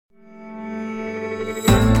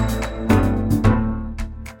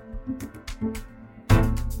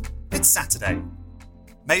Saturday,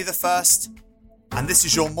 May the 1st, and this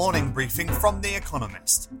is your morning briefing from The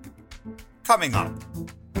Economist. Coming up,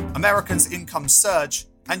 Americans' income surge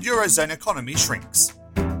and Eurozone economy shrinks.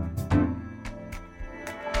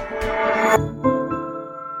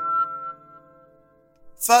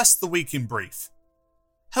 First, the week in brief.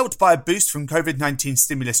 Helped by a boost from COVID-19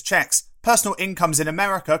 stimulus checks, personal incomes in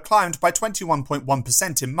America climbed by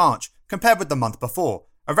 21.1% in March compared with the month before,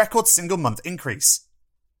 a record single-month increase.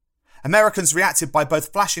 Americans reacted by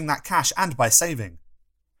both flashing that cash and by saving.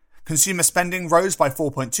 Consumer spending rose by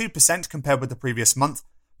 4.2% compared with the previous month,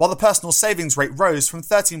 while the personal savings rate rose from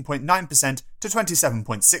 13.9% to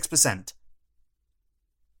 27.6%.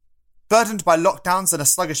 Burdened by lockdowns and a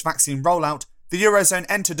sluggish vaccine rollout, the Eurozone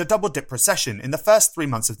entered a double-dip recession in the first 3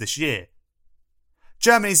 months of this year.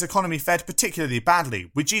 Germany's economy fared particularly badly,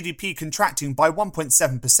 with GDP contracting by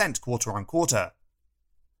 1.7% quarter-on-quarter.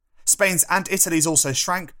 Spain's and Italy's also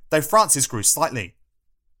shrank, though France's grew slightly.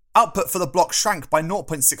 Output for the bloc shrank by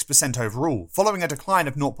 0.6% overall, following a decline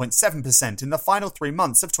of 0.7% in the final 3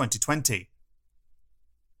 months of 2020.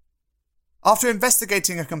 After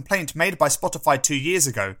investigating a complaint made by Spotify 2 years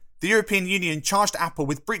ago, the European Union charged Apple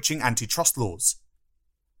with breaching antitrust laws.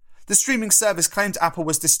 The streaming service claimed Apple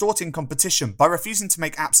was distorting competition by refusing to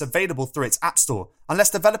make apps available through its App Store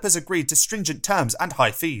unless developers agreed to stringent terms and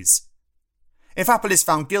high fees. If Apple is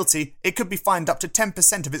found guilty, it could be fined up to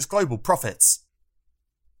 10% of its global profits.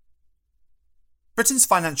 Britain's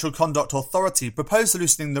Financial Conduct Authority proposed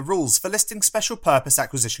loosening the rules for listing special purpose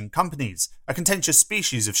acquisition companies, a contentious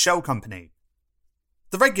species of shell company.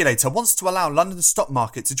 The regulator wants to allow London's stock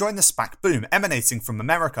market to join the SPAC boom emanating from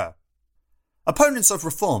America. Opponents of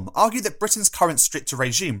reform argue that Britain's current stricter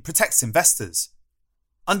regime protects investors.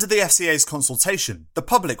 Under the FCA's consultation, the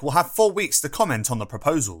public will have 4 weeks to comment on the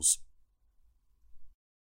proposals.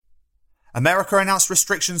 America announced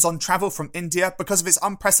restrictions on travel from India because of its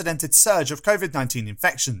unprecedented surge of COVID-19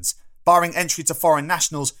 infections, barring entry to foreign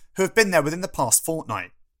nationals who have been there within the past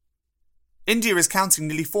fortnight. India is counting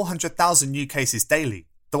nearly 400,000 new cases daily.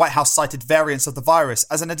 The White House cited variants of the virus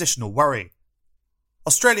as an additional worry.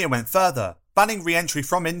 Australia went further, banning re-entry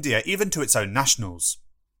from India even to its own nationals.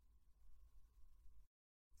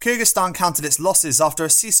 Kyrgyzstan countered its losses after a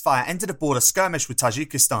ceasefire ended a border skirmish with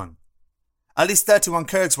Tajikistan. At least 31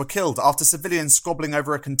 Kyrgyz were killed after civilians squabbling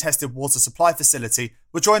over a contested water supply facility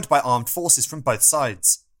were joined by armed forces from both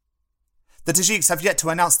sides. The Tajiks have yet to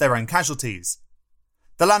announce their own casualties.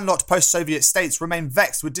 The landlocked post-Soviet states remain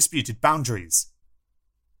vexed with disputed boundaries.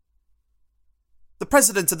 The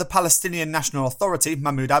president of the Palestinian National Authority,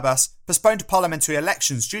 Mahmoud Abbas, postponed parliamentary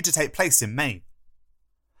elections due to take place in May.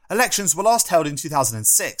 Elections were last held in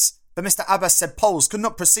 2006, but Mr. Abbas said polls could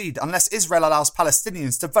not proceed unless Israel allows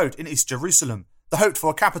Palestinians to vote in East Jerusalem, the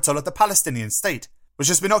hoped-for capital of the Palestinian state, which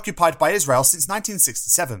has been occupied by Israel since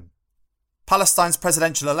 1967. Palestine's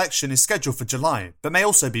presidential election is scheduled for July, but may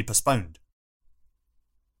also be postponed.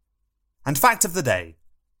 And fact of the day.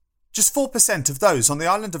 Just 4% of those on the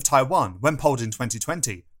island of Taiwan, when polled in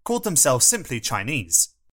 2020, called themselves simply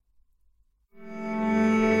Chinese.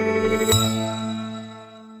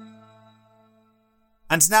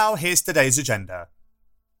 And now here's today's agenda.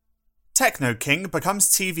 Techno King becomes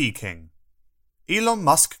TV King. Elon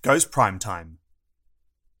Musk goes primetime.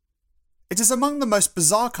 It is among the most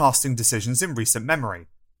bizarre casting decisions in recent memory.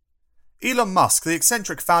 Elon Musk, the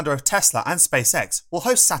eccentric founder of Tesla and SpaceX, will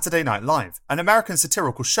host Saturday Night Live, an American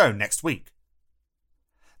satirical show, next week.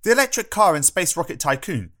 The electric car and space rocket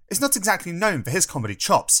tycoon is not exactly known for his comedy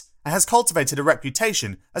chops and has cultivated a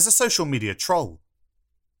reputation as a social media troll.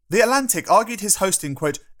 The Atlantic argued his hosting,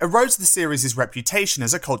 quote, erodes the series' reputation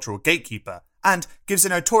as a cultural gatekeeper and gives a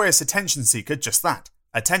notorious attention seeker just that,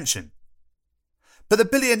 attention. But the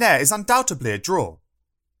billionaire is undoubtedly a draw.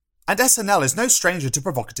 And SNL is no stranger to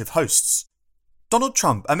provocative hosts. Donald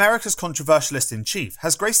Trump, America's controversialist-in-chief,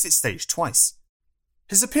 has graced its stage twice.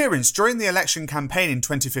 His appearance during the election campaign in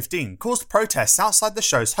 2015 caused protests outside the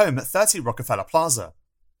show's home at 30 Rockefeller Plaza.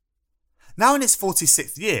 Now in its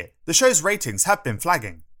 46th year, the show's ratings have been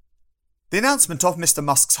flagging. The announcement of Mr.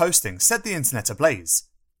 Musk's hosting set the internet ablaze.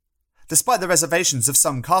 Despite the reservations of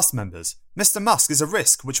some cast members, Mr. Musk is a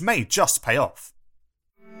risk which may just pay off.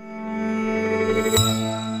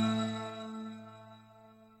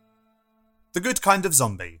 The Good Kind of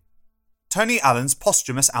Zombie. Tony Allen's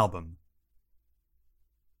posthumous album.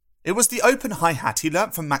 It was the open hi-hat he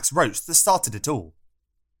learnt from Max Roach that started it all.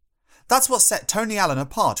 That's what set Tony Allen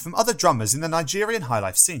apart from other drummers in the Nigerian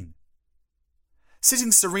highlife scene.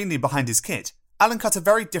 Sitting serenely behind his kit, Allen cut a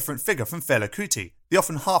very different figure from Fela Kuti, the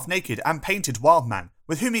often half-naked and painted wild man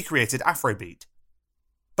with whom he created Afrobeat.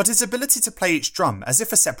 But his ability to play each drum as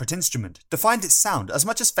if a separate instrument defined its sound as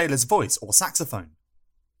much as Fela's voice or saxophone.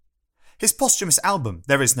 His posthumous album,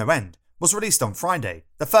 There Is No End, was released on Friday,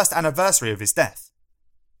 the first anniversary of his death.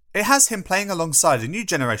 It has him playing alongside a new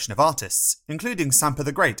generation of artists, including Sampa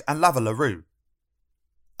the Great and Lava LaRue.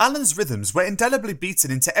 Alan's rhythms were indelibly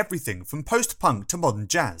beaten into everything from post-punk to modern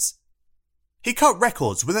jazz. He cut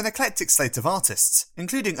records with an eclectic slate of artists,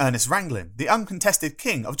 including Ernest Ranglin, the uncontested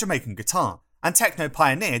king of Jamaican guitar, and techno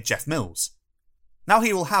pioneer Jeff Mills. Now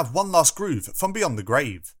he will have one last groove from beyond the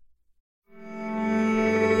grave.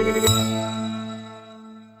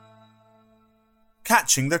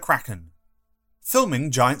 Catching the Kraken.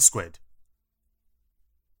 Filming giant squid.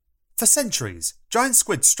 For centuries, giant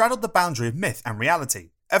squid straddled the boundary of myth and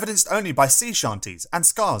reality, evidenced only by sea shanties and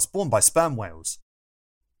scars borne by sperm whales.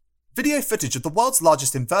 Video footage of the world's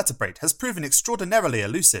largest invertebrate has proven extraordinarily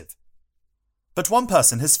elusive. But one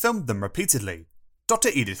person has filmed them repeatedly, Dr.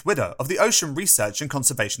 Edith Widder of the Ocean Research and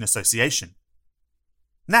Conservation Association.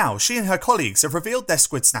 Now, she and her colleagues have revealed their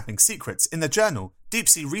squid snapping secrets in the journal Deep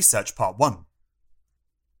Sea Research Part 1.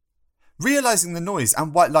 Realising the noise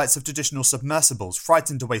and white lights of traditional submersibles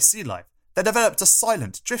frightened away sea life, they developed a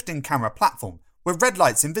silent, drifting camera platform with red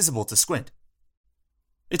lights invisible to squid.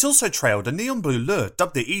 It also trailed a neon blue lure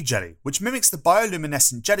dubbed the E-Jelly, which mimics the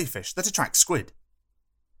bioluminescent jellyfish that attracts squid.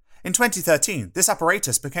 In 2013, this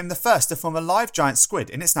apparatus became the first to film a live giant squid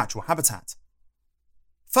in its natural habitat.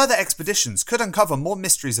 Further expeditions could uncover more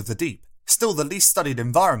mysteries of the deep, still the least studied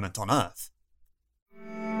environment on Earth.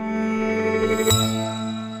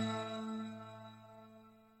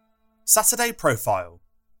 Saturday Profile.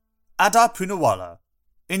 Adar Poonawalla,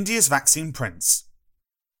 India's vaccine prince.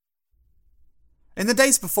 In the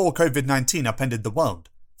days before COVID-19 upended the world,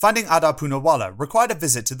 finding Adar Poonawalla required a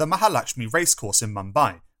visit to the Mahalakshmi racecourse in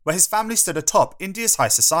Mumbai, where his family stood atop India's high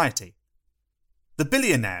society. The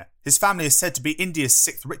billionaire, his family is said to be India's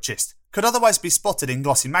 6th richest, could otherwise be spotted in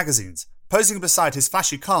glossy magazines, posing beside his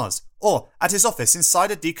flashy cars, or at his office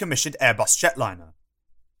inside a decommissioned Airbus jetliner.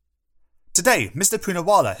 Today, Mr.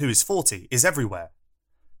 Poonawalla, who is 40, is everywhere.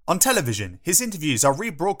 On television, his interviews are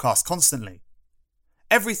rebroadcast constantly.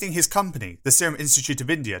 Everything his company, the Serum Institute of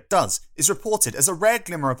India, does is reported as a rare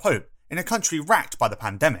glimmer of hope in a country racked by the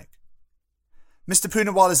pandemic. Mr.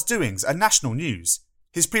 Poonawalla's doings are national news.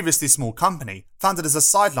 His previously small company, founded as a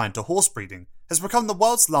sideline to horse breeding, has become the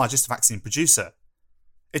world's largest vaccine producer.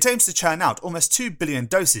 It aims to churn out almost 2 billion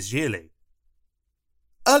doses yearly.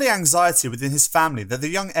 Early anxiety within his family that the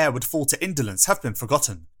young heir would fall to indolence have been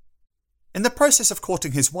forgotten. In the process of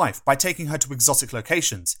courting his wife by taking her to exotic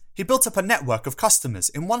locations, he built up a network of customers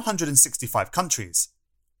in 165 countries.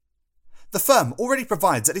 The firm already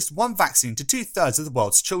provides at least one vaccine to 2/3 of the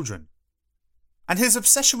world's children. And his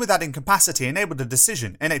obsession with adding capacity enabled a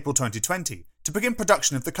decision in April 2020 to begin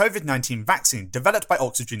production of the COVID-19 vaccine developed by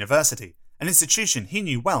Oxford University, an institution he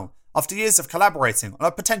knew well after years of collaborating on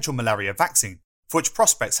a potential malaria vaccine, for which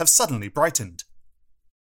prospects have suddenly brightened.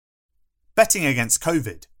 Betting against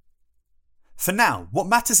COVID. For now, what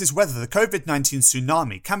matters is whether the COVID-19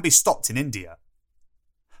 tsunami can be stopped in India.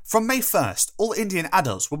 From May 1st, all Indian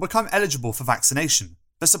adults will become eligible for vaccination,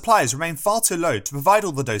 but supplies remain far too low to provide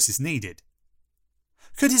all the doses needed.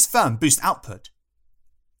 Could his firm boost output?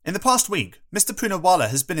 In the past week, Mr. Poonawalla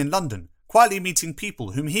has been in London, quietly meeting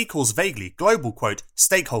people whom he calls vaguely global,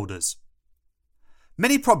 stakeholders.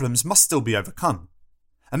 Many problems must still be overcome.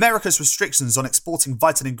 America's restrictions on exporting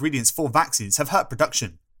vital ingredients for vaccines have hurt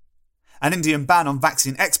production. An Indian ban on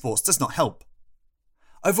vaccine exports does not help.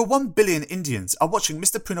 Over 1 billion Indians are watching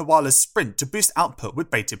Mr. Poonawalla's sprint to boost output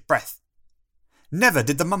with bated breath. Never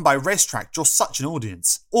did the Mumbai racetrack draw such an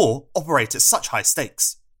audience, or operate at such high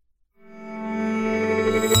stakes.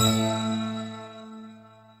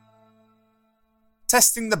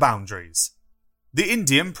 Testing the boundaries. The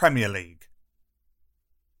Indian Premier League.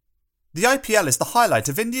 The IPL is the highlight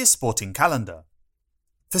of India's sporting calendar.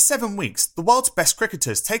 For 7 weeks, the world's best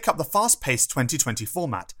cricketers take up the fast-paced 2020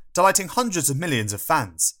 format, delighting hundreds of millions of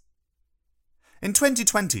fans. In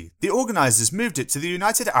 2020, the organisers moved it to the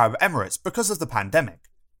United Arab Emirates because of the pandemic.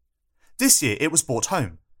 This year it was brought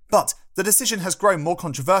home, but the decision has grown more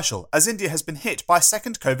controversial as India has been hit by a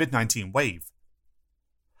second COVID-19 wave.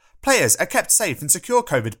 Players are kept safe in secure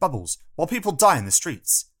COVID bubbles while people die in the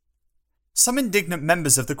streets. Some indignant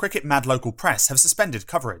members of the cricket-mad local press have suspended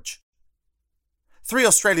coverage. 3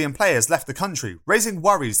 Australian players left the country, raising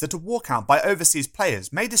worries that a walkout by overseas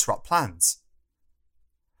players may disrupt plans.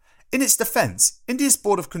 In its defence, India's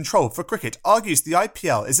Board of Control for Cricket argues the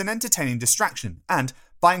IPL is an entertaining distraction and,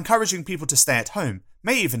 by encouraging people to stay at home,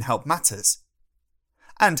 may even help matters.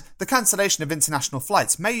 And the cancellation of international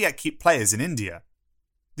flights may yet keep players in India.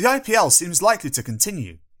 The IPL seems likely to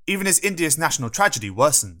continue, even as India's national tragedy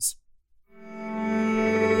worsens.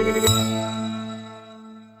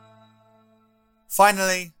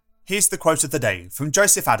 Finally, here's the quote of the day from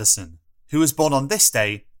Joseph Addison, who was born on this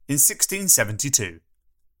day in 1672.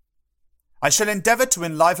 "I shall endeavour to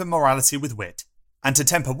enliven morality with wit, and to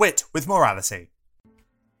temper wit with morality."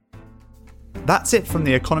 That's it from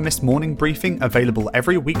the Economist morning briefing, available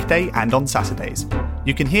every weekday and on Saturdays.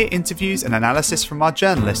 You can hear interviews and analysis from our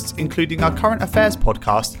journalists, including our current affairs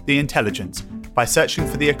podcast, The Intelligence, by searching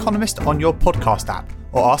for The Economist on your podcast app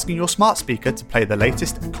or asking your smart speaker to play the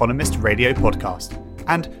latest Economist radio podcast.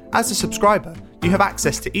 And as a subscriber, you have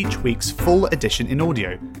access to each week's full edition in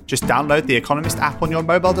audio. Just download the Economist app on your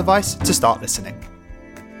mobile device to start listening.